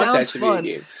 I want that to be a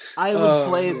game. I would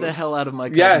play the hell out of My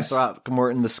Cousin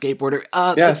Throckmorton the Skateboarder.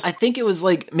 Yes. I think it was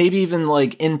maybe even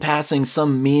in passing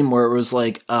some meme where it was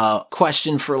a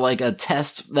question for a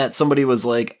test that somebody was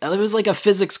it was a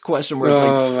physics question where it's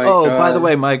God. By the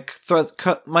way, my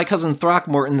cousin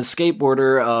Throckmorton the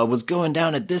Skateboarder was going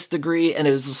down at this degree, and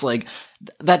it was just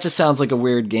that just sounds like a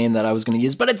weird game that I was going to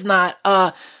use, but it's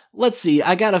not. Let's see.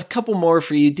 I got a couple more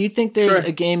for you. Do you think there's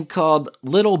a game called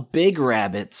Little Big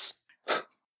Rabbits?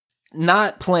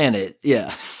 Not Planet.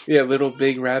 Yeah. Yeah, Little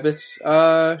Big Rabbits.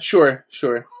 Sure.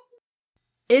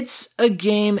 It's a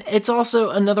game. It's also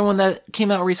another one that came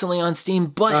out recently on Steam,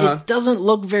 but it doesn't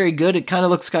look very good. It kind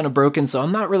of looks kind of broken, so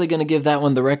I'm not really going to give that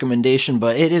one the recommendation,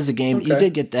 but it is a game. Okay. You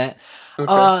did get that.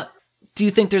 Okay. Do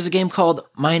you think there's a game called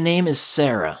My Name is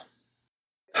Sarah?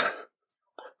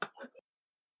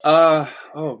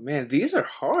 Oh man, these are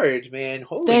hard, man.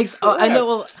 Holy Thanks. crap. I know.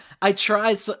 Well, I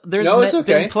tried. There's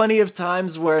been plenty of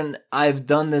times when I've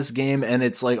done this game and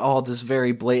it's all just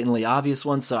very blatantly obvious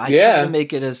ones. So I try to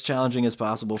make it as challenging as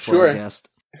possible for our guest.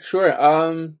 Sure.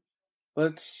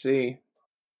 Let's see.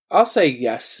 I'll say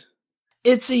yes.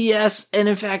 It's a yes, and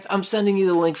in fact, I'm sending you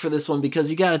the link for this one because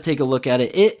you got to take a look at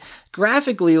it. It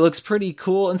graphically looks pretty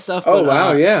cool and stuff. Oh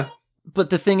wow, yeah.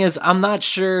 But the thing is, I'm not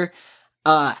sure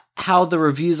how the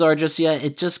reviews are just yet.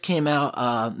 It just came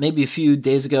out maybe a few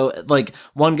days ago.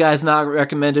 One guy's not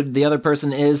recommended, the other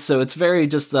person is, so it's very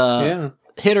just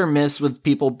hit or miss with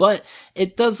people, but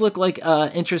it does look like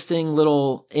an interesting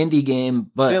little indie game,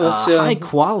 but high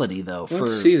quality though.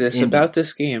 Let's see this about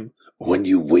this game. When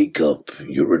you wake up,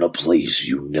 you're in a place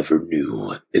you never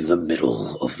knew, in the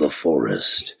middle of the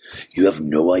forest. You have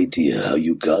no idea how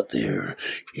you got there.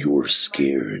 You're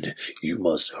scared. You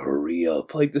must hurry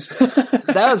up. Like this.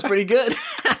 That was pretty good.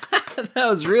 That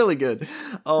was really good.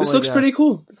 Oh, this looks pretty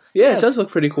cool. Yeah, it does look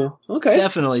pretty cool. Okay.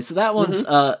 Definitely. So that one's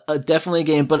definitely a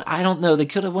game, but I don't know. They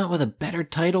could have went with a better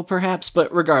title perhaps,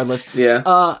 but regardless.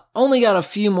 Yeah. Only got a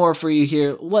few more for you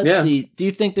here. Let's see. Do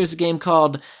you think there's a game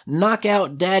called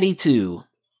Knockout Daddy 2?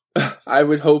 I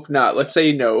would hope not. Let's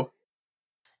say no.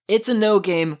 It's a no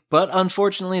game, but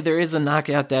unfortunately there is a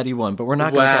Knockout Daddy 1, but we're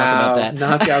not going to talk about that.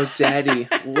 Knockout Daddy.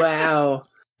 Wow.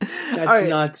 That's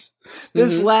nuts.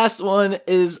 This last one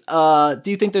is, do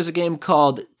you think there's a game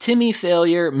called Timmy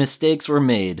Failure, Mistakes Were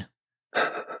Made?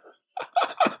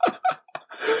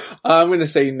 I'm going to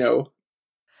say no.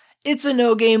 It's a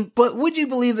no game, but would you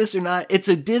believe this or not? It's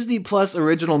a Disney Plus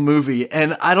original movie,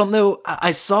 and I don't know,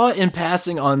 I saw it in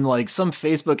passing on like some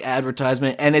Facebook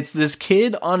advertisement, and it's this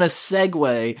kid on a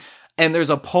Segway, and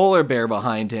there's a polar bear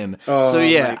behind him. Oh, so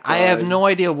yeah, my I have God. no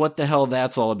idea what the hell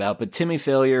that's all about, but Timmy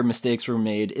Failure, Mistakes Were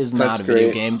Made is not That's a video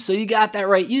great. game, so you got that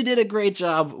right. You did a great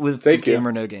job with Thank you. Game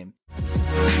or No Game.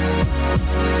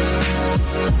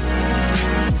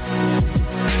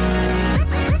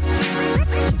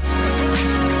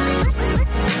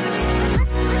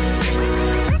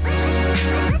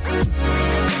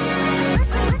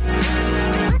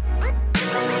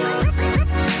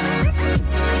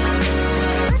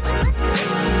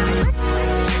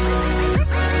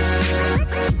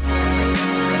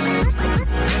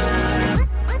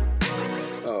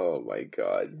 Oh my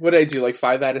God. What did I do? Like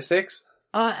 5 out of 6?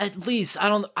 At least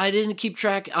I didn't keep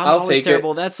track. I'm I'll always take it.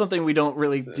 terrible. That's something we don't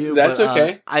really do. That's but,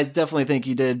 okay. I definitely think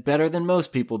you did better than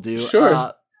most people do.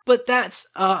 Sure. But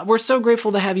we're so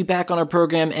grateful to have you back on our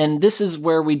program, and this is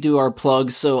where we do our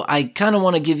plugs. So I kind of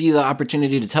want to give you the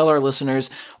opportunity to tell our listeners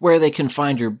where they can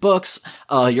find your books,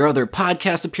 your other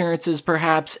podcast appearances,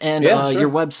 perhaps, and Sure. your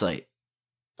website.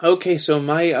 Okay, so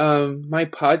my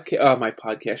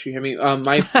podcast, you hear me?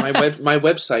 My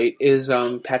website is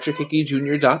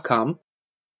patrickhickeyjr.com.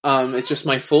 It's just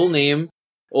my full name,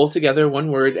 all together,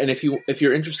 one word. And if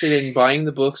you're interested in buying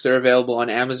the books, they're available on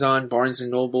Amazon, Barnes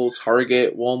and Noble,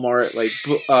 Target, Walmart, like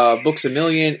Books A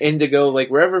Million, Indigo, like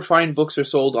wherever fine books are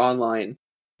sold online,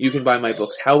 you can buy my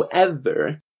books.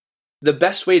 However, the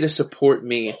best way to support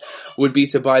me would be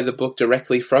to buy the book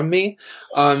directly from me.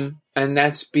 And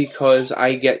that's because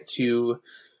I get to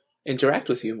interact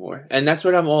with you more. And that's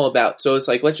what I'm all about. So it's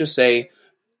like, let's just say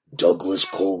Douglas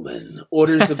Coleman.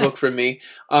 orders the book from me.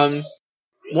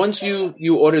 Once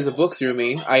you order the book through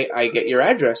me, I get your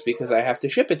address because I have to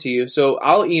ship it to you. So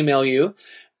I'll email you.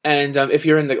 And if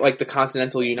you're in the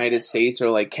continental United States or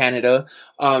like Canada,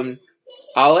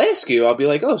 I'll ask you. I'll be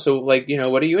like, oh, so like,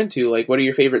 what are you into? Like, what are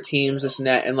your favorite teams? This and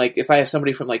that. And like, if I have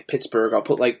somebody from like Pittsburgh, I'll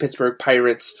put like Pittsburgh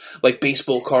Pirates, like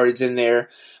baseball cards in there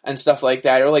and stuff like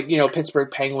that. Or like,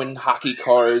 Pittsburgh Penguin hockey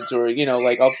cards or,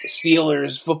 like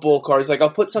Steelers football cards. Like I'll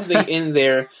put something in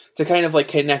there to kind of like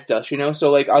connect us,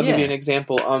 So like, I'll give you an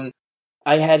example.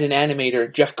 I had an animator,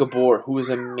 Jeff Gabor, who is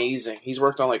amazing. He's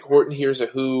worked on like Horton Hears a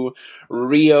Who,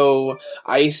 Rio,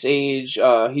 Ice Age.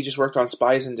 He just worked on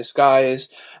Spies in Disguise.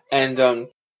 And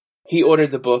he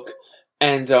ordered the book,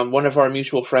 and one of our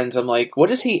mutual friends, I'm like, what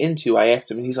is he into? I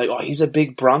asked him, and he's like, oh, he's a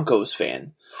big Broncos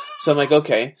fan. So I'm like,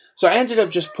 okay. So I ended up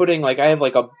just putting, like, I have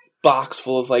like a box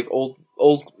full of like old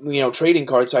trading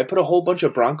cards. So I put a whole bunch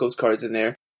of Broncos cards in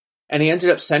there, and he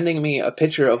ended up sending me a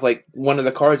picture of like one of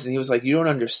the cards, and he was like, you don't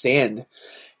understand.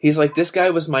 He's like, this guy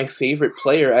was my favorite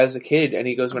player as a kid. And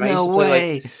he goes, when I used to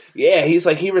play, he's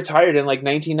like, he retired in like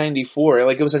 1994.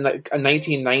 Like it was a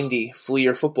 1990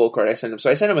 Fleer football card I sent him. So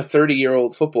I sent him a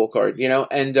 30-year-old football card,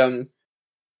 and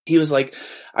he was like,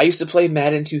 I used to play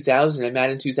Madden 2000 and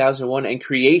Madden 2001 and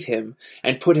create him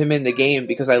and put him in the game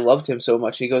because I loved him so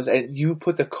much. He goes, and you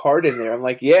put the card in there. I'm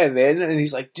like, yeah, man. And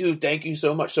he's like, dude, thank you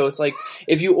so much. So it's like,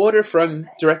 if you order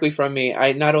directly from me,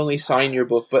 I not only sign your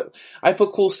book, but I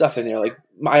put cool stuff in there. Like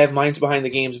I have Minds Behind the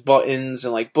Games buttons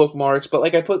and like bookmarks, but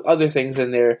like I put other things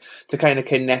in there to kind of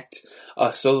connect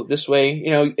us. So this way,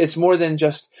 it's more than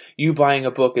just you buying a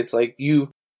book. It's like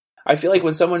I feel like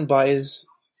when someone buys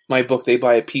my book, they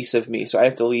buy a piece of me, so I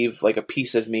have to leave like a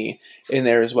piece of me in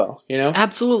there as well,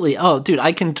 Absolutely. Oh, dude,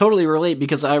 I can totally relate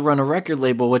because I run a record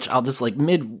label, which I'll just like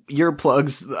mid your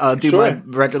plugs do my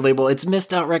record label. It's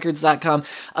missedoutrecords.com.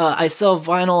 I sell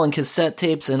vinyl and cassette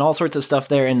tapes and all sorts of stuff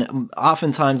there, and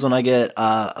oftentimes when I get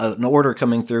an order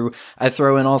coming through, I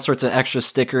throw in all sorts of extra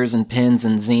stickers and pins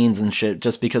and zines and shit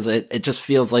just because it just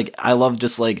feels like I love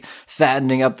just like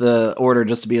fattening up the order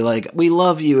just to be like, we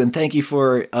love you and thank you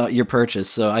for your purchase.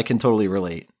 So I can totally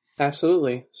relate.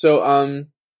 Absolutely. So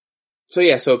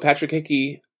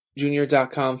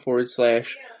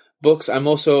patrickhickeyjr.com/books. I'm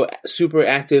also super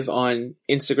active on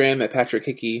Instagram at Patrick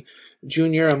Hickey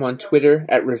Jr. I'm on Twitter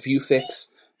at ReviewFix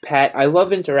Pat. I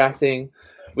love interacting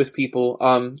with people.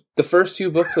 The first 2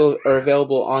 books are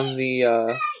available on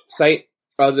the site.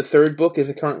 The third book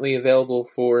is currently available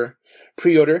for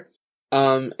pre-order.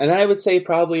 And then I would say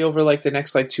probably over like the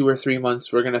next like 2 or 3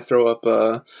 months, we're going to throw up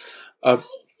a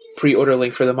pre-order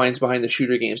link for the Minds Behind the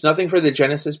Shooter games. Nothing for the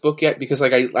Genesis book yet because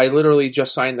like I literally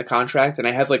just signed the contract and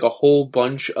I have like a whole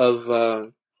bunch of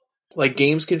like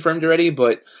games confirmed already,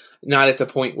 but not at the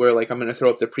point where like I'm going to throw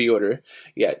up the pre-order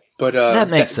yet. But that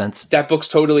makes sense. That book's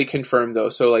totally confirmed though.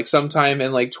 So like sometime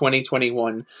in like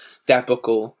 2021, that book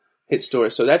will hit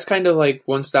stores. So that's kind of like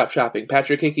one-stop shopping.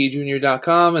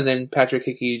 PatrickHickeyJr.com and then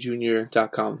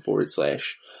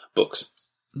PatrickHickeyJr.com/books.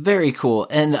 Very cool.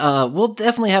 And we'll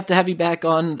definitely have to have you back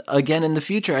on again in the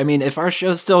future. I mean, if our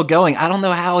show's still going, I don't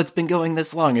know how it's been going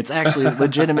this long. It's actually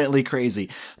legitimately crazy.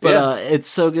 But it's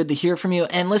so good to hear from you.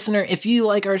 And listener, if you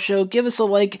like our show, give us a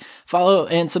like, follow,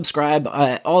 and subscribe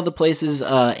at all the places,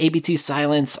 ABT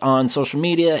Silence on social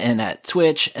media and at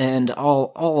Twitch and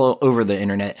all over the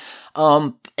internet.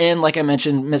 And like I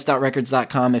mentioned,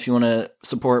 missedoutrecords.com if you want to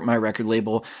support my record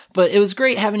label. But it was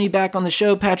great having you back on the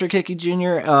show, Patrick Hickey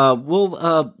Jr.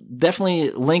 We'll definitely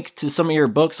link to some of your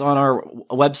books on our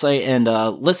website, and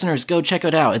listeners, go check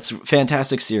it out. It's a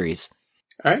fantastic series.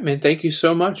 All right, man. Thank you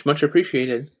so much. Much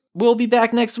appreciated. We'll be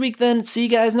back next week then. See you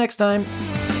guys next time.